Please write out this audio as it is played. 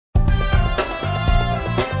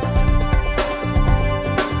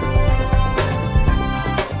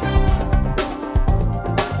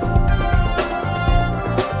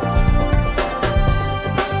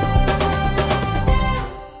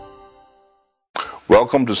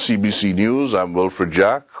Welcome to CBC News. I'm Wilfred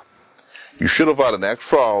Jack. You should have had an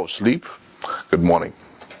extra hour of sleep. Good morning.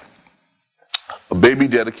 A baby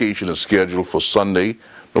dedication is scheduled for Sunday,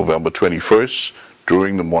 November 21st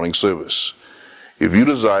during the morning service. If you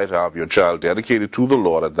desire to have your child dedicated to the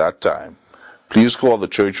Lord at that time, please call the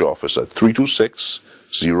church office at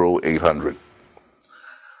 326-0800.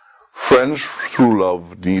 Friends Through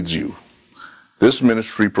Love needs you. This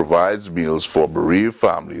ministry provides meals for bereaved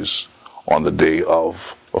families on the day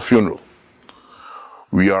of a funeral.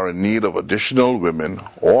 We are in need of additional women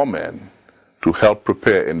or men to help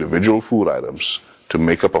prepare individual food items to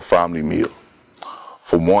make up a family meal.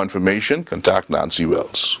 For more information, contact Nancy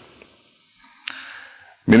Wells.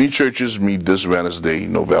 Many churches meet this Wednesday,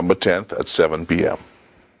 November 10th at 7 p.m.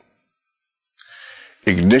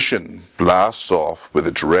 Ignition blasts off with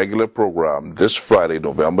its regular program this Friday,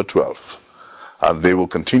 November 12th, and they will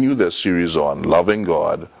continue their series on loving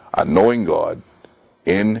God and knowing God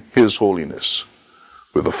in His holiness,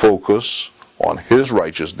 with a focus on His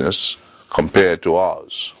righteousness compared to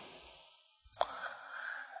ours.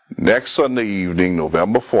 Next Sunday evening,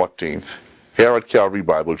 November 14th, here at Calvary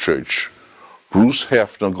Bible Church, Bruce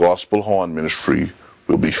Hefner Gospel Horn Ministry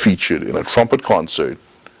will be featured in a trumpet concert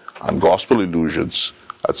and gospel illusions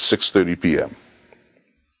at 6:30 p.m.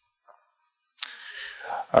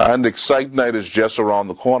 And Excite Night is just around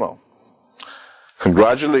the corner.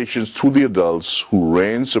 Congratulations to the adults who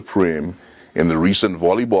reigned supreme in the recent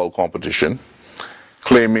volleyball competition,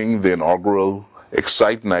 claiming the inaugural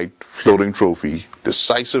Excite Night floating trophy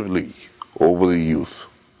decisively over the youth.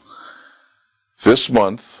 This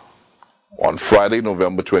month, on Friday,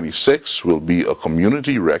 November 26th, will be a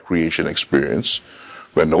community recreation experience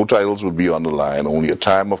where no titles will be on the line, only a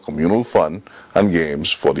time of communal fun and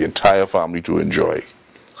games for the entire family to enjoy.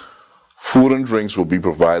 Food and drinks will be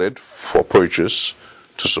provided for purchase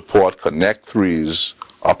to support Connect 3's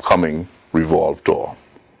upcoming Revolve Tour.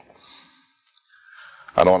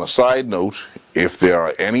 And on a side note, if there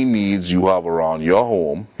are any needs you have around your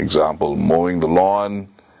home, example, mowing the lawn,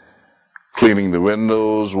 cleaning the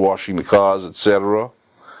windows, washing the cars, etc.,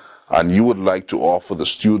 and you would like to offer the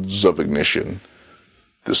students of Ignition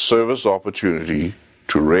the service opportunity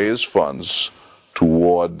to raise funds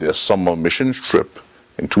toward their summer mission trip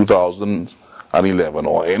in 2011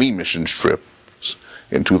 or any mission trips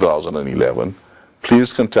in 2011,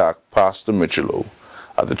 please contact Pastor Michelo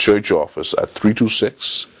at the church office at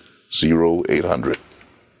 326-0800.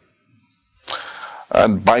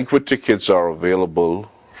 And banquet tickets are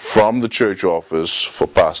available from the church office for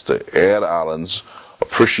Pastor Ed Allen's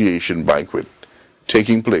Appreciation Banquet,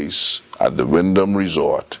 taking place at the Wyndham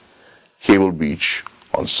Resort, Cable Beach,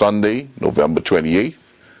 on Sunday, November 28th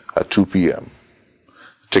at 2 p.m.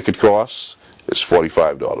 The ticket cost is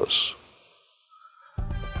 $45.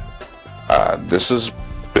 And this has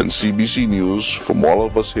been CBC News. From all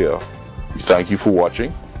of us here, we thank you for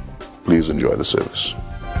watching. Please enjoy the service.